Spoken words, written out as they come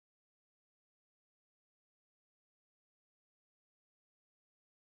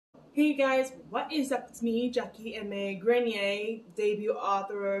Hey guys, what is up? It's me, Jackie M.A. Grenier, debut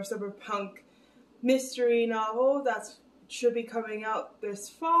author of cyberpunk mystery novel that should be coming out this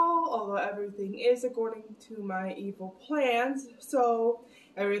fall, although everything is according to my evil plans, so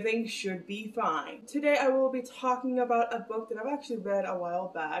everything should be fine. Today I will be talking about a book that I've actually read a while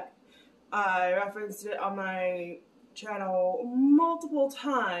back. I referenced it on my channel multiple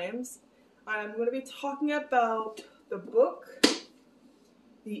times. I'm going to be talking about the book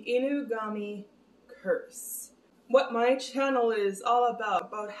The InuGami Curse. What my channel is all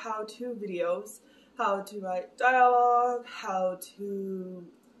about how-to videos, how to write dialogue, how to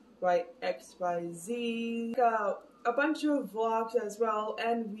write XYZ, a bunch of vlogs as well,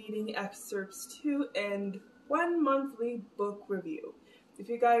 and reading excerpts too, and one monthly book review. If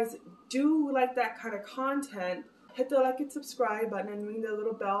you guys do like that kind of content, hit the like and subscribe button and ring the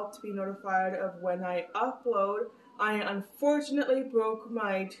little bell to be notified of when I upload. I unfortunately broke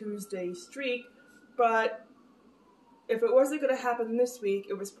my Tuesday streak, but if it wasn't going to happen this week,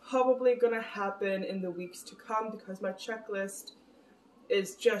 it was probably going to happen in the weeks to come because my checklist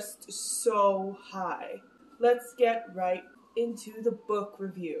is just so high. Let's get right into the book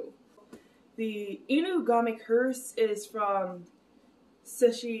review. The InuGami Curse is from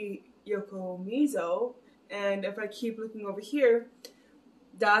Seishi Yokomizo, and if I keep looking over here,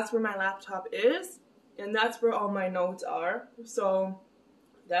 that's where my laptop is. And that's where all my notes are, so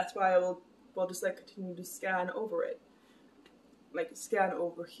that's why we'll just like continue to scan over it, like scan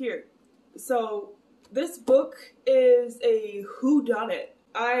over here. So this book is a whodunit.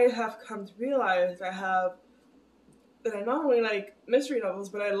 I have come to realize that I not only like mystery novels,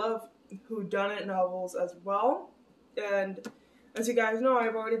 but I love whodunit novels as well. And as you guys know,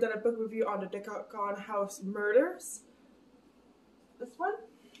 I've already done a book review on the Decogon House Murders. This one.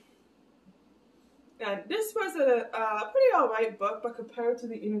 And this was a pretty alright book, but compared to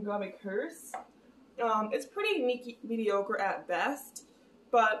the InuGami Curse, it's pretty mediocre at best,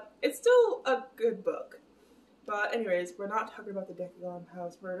 but it's still a good book. But anyways, we're not talking about the Decogon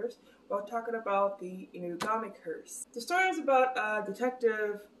House Murders, we're talking about the InuGami Curse. The story is about a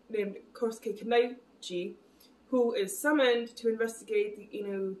detective named Kosuke Kanaichi, who is summoned to investigate the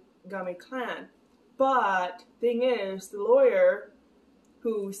InuGami clan. But thing is, the lawyer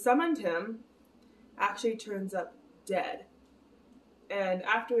who summoned him actually turns up dead. And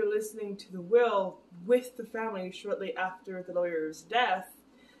after listening to the will with the family shortly after the lawyer's death,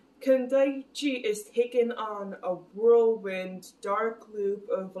 Kanaichi is taken on a whirlwind, dark loop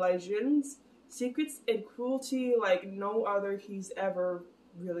of legends, secrets, and cruelty like no other he's ever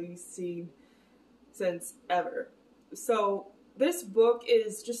really seen since ever. So this book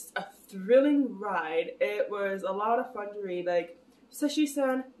is just a thrilling ride. It was a lot of fun to read. Like,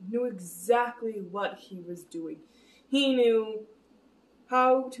 Seishi-san knew exactly what he was doing. He knew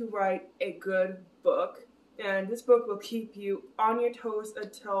how to write a good book, and this book will keep you on your toes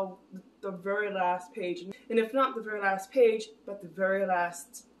until the very last page. And if not the very last page, but the very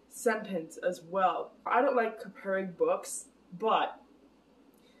last sentence as well. I don't like comparing books, but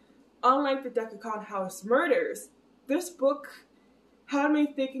unlike the Decogon House Murders, this book had me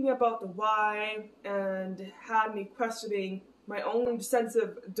thinking about the why and had me questioning my own sense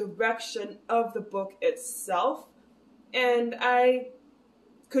of direction of the book itself, and I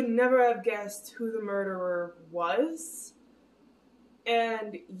could never have guessed who the murderer was,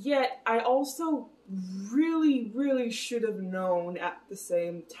 and yet I also really should have known at the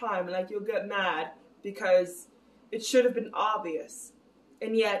same time. Like, you'll get mad because it should have been obvious,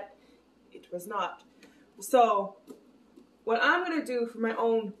 and yet it was not. So what I'm going to do for my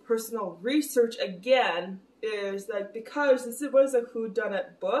own personal research again is, like, because this was a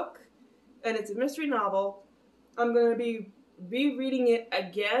whodunit book and it's a mystery novel, I'm going to be rereading it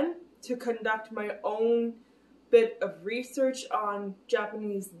again to conduct my own bit of research on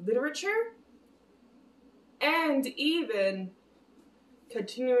Japanese literature and even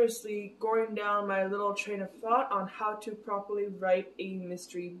continuously going down my little train of thought on how to properly write a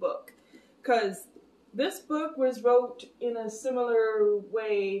mystery book. Because this book was wrote in a similar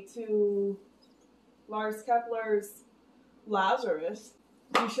way to Lars Kepler's Lazarus.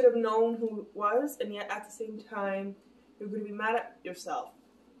 You should have known who it was, and yet at the same time, you're going to be mad at yourself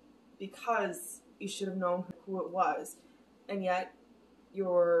because you should have known who it was, and yet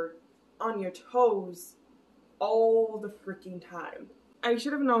you're on your toes all the freaking time. I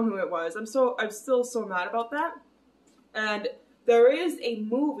should have known who it was. I'm still so mad about that. And there is a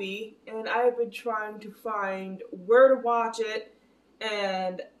movie, and I've been trying to find where to watch it,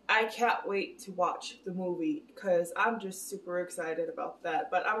 and I can't wait to watch the movie because I'm just super excited about that.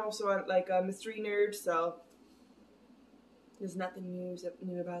 But I'm also like a mystery nerd, so There's nothing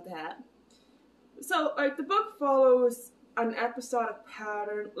new about that. So, like, the book follows an episodic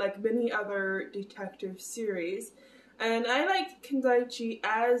pattern like many other detective series, and I liked Kendaichi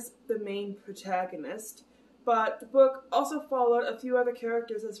as the main protagonist, but the book also followed a few other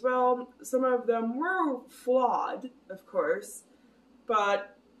characters as well. Some of them were flawed, of course,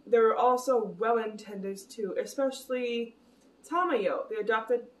 but they were also well-intended too, especially Tamayo, the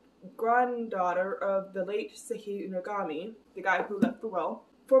adopted granddaughter of the late Seishi Yokomizo, the guy who left the will.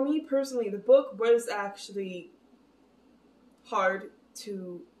 For me personally, the book was actually hard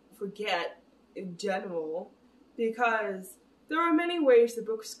to forget in general because there are many ways the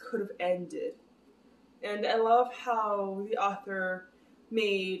books could have ended. And I love how the author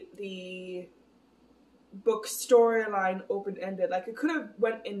made the book storyline open-ended. Like, it could have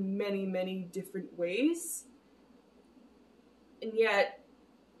went in many, many different ways. And yet,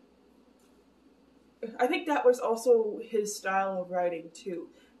 I think that was also his style of writing too,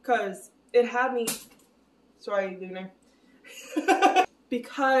 because it had me, sorry, Lunar,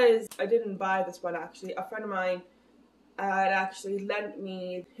 because I didn't buy this one actually. A friend of mine had actually lent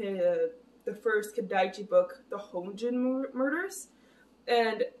me the first Kendaichi book, The Honjin Murders,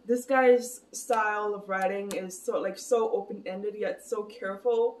 and this guy's style of writing is so open-ended yet so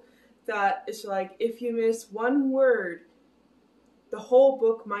careful that it's like if you miss one word, the whole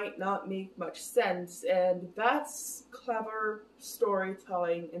book might not make much sense, and that's clever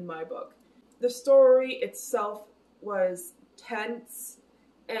storytelling in my book. The story itself was tense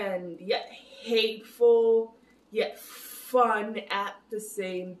and yet hateful, yet fun at the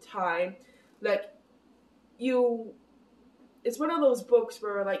same time. Like, it's one of those books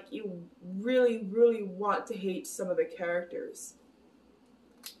where like you really, really want to hate some of the characters,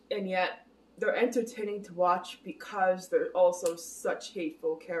 and yet they're entertaining to watch because they're also such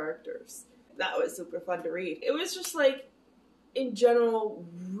hateful characters. That was super fun to read. It was just like, in general,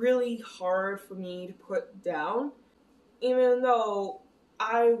 really hard for me to put down, even though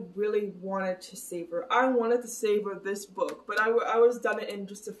I really wanted to savor. I wanted to savor this book, but I was done it in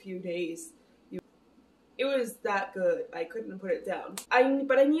just a few days. It was that good. I couldn't put it down.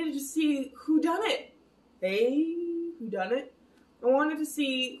 But I needed to see whodunit. Hey, whodunit. I wanted to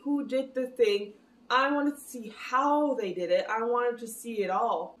see who did the thing. I wanted to see how they did it. I wanted to see it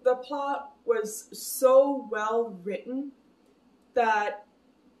all. The plot was so well written that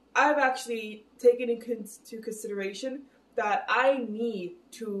I've actually taken into consideration that I need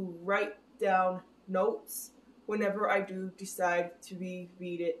to write down notes whenever I do decide to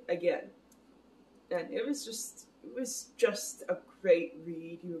reread it again. And it was just a great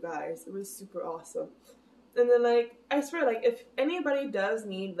read, you guys. It was super awesome. And then, like, I swear, like, if anybody does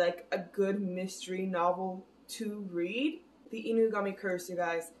need, like, a good mystery novel to read, the InuGami Curse, you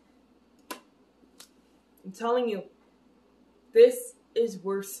guys. I'm telling you, this is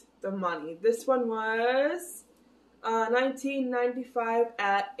worth the money. This one was $19.95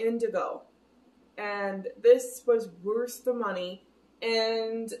 at Indigo. And this was worth the money.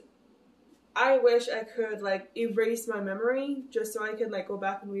 And I wish I could, like, erase my memory just so I can, like, go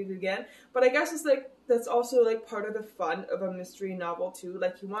back and read it again. But I guess it's, like, that's also, like, part of the fun of a mystery novel, too.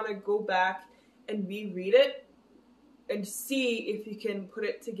 Like, you want to go back and reread it and see if you can put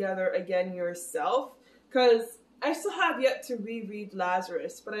it together again yourself. Because I still have yet to reread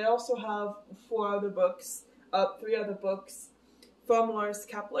Lazarus, but I also have three other books from Lars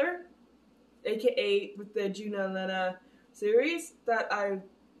Kepler, aka with the Juna and Lena series, that I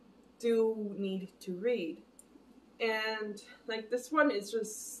do need to read. And like, this one is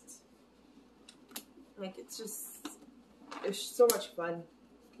just like, it's so much fun.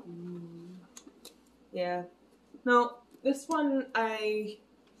 Yeah. Now, this one I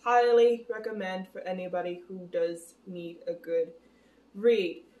highly recommend for anybody who does need a good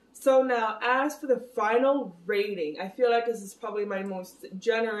read. So now, as for the final rating, I feel like this is probably my most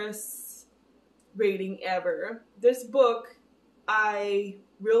generous rating ever. This book I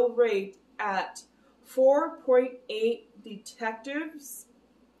will rate at 4.8 detectives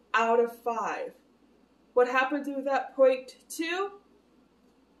out of 5. What happened to that 0.2?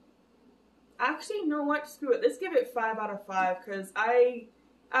 Actually, you know what? Screw it. Let's give it 5 out of 5 because I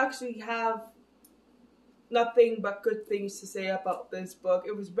actually have nothing but good things to say about this book.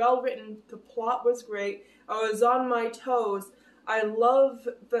 It was well written. The plot was great. I was on my toes. I love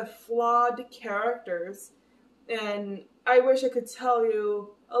the flawed characters, and I wish I could tell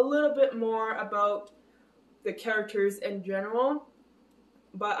you a little bit more about the characters in general,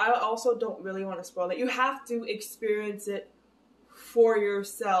 but I also don't really want to spoil it. You have to experience it for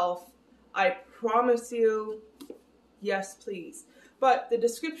yourself. I promise you. Yes, please. But the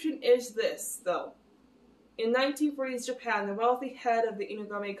description is this, though. In 1940s Japan, the wealthy head of the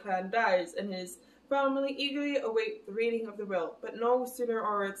InuGami clan dies, and his family eagerly await the reading of the will. But no sooner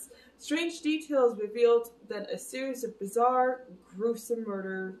are its strange details revealed than a series of bizarre, gruesome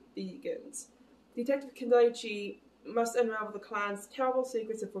murder begins. Detective Kendaichi must unravel the clan's terrible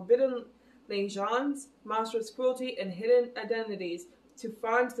secrets of forbidden liaisons, monstrous cruelty, and hidden identities to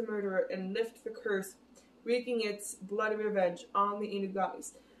find the murderer and lift the curse, wreaking its bloody revenge on the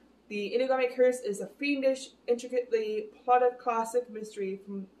InuGamis. The InuGami Curse is a fiendish, intricately plotted classic mystery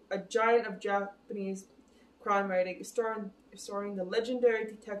from a giant of Japanese crime writing, starring the legendary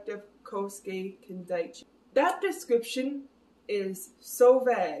detective Kosuke Kendaichi. That description is so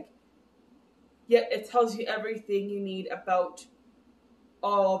vague, yet it tells you everything you need about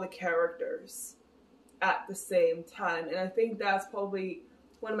all the characters at the same time, and I think that's probably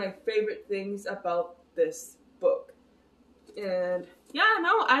one of my favorite things about this book. And yeah,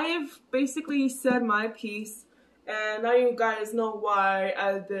 no, I've basically said my piece, and now you guys know why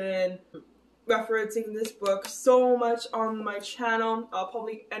I've been referencing this book so much on my channel. I'll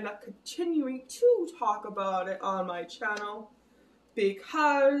probably end up continuing to talk about it on my channel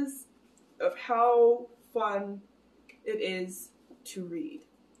because of how fun it is to read.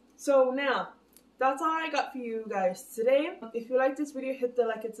 So now, that's all I got for you guys today. If you like this video, hit the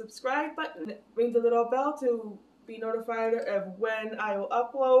like and subscribe button. Ring the little bell to be notified of when I will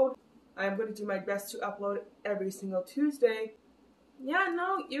upload. I'm going to do my best to upload every single Tuesday. Yeah,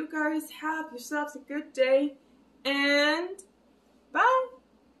 no, you guys have yourselves a good day, and bye!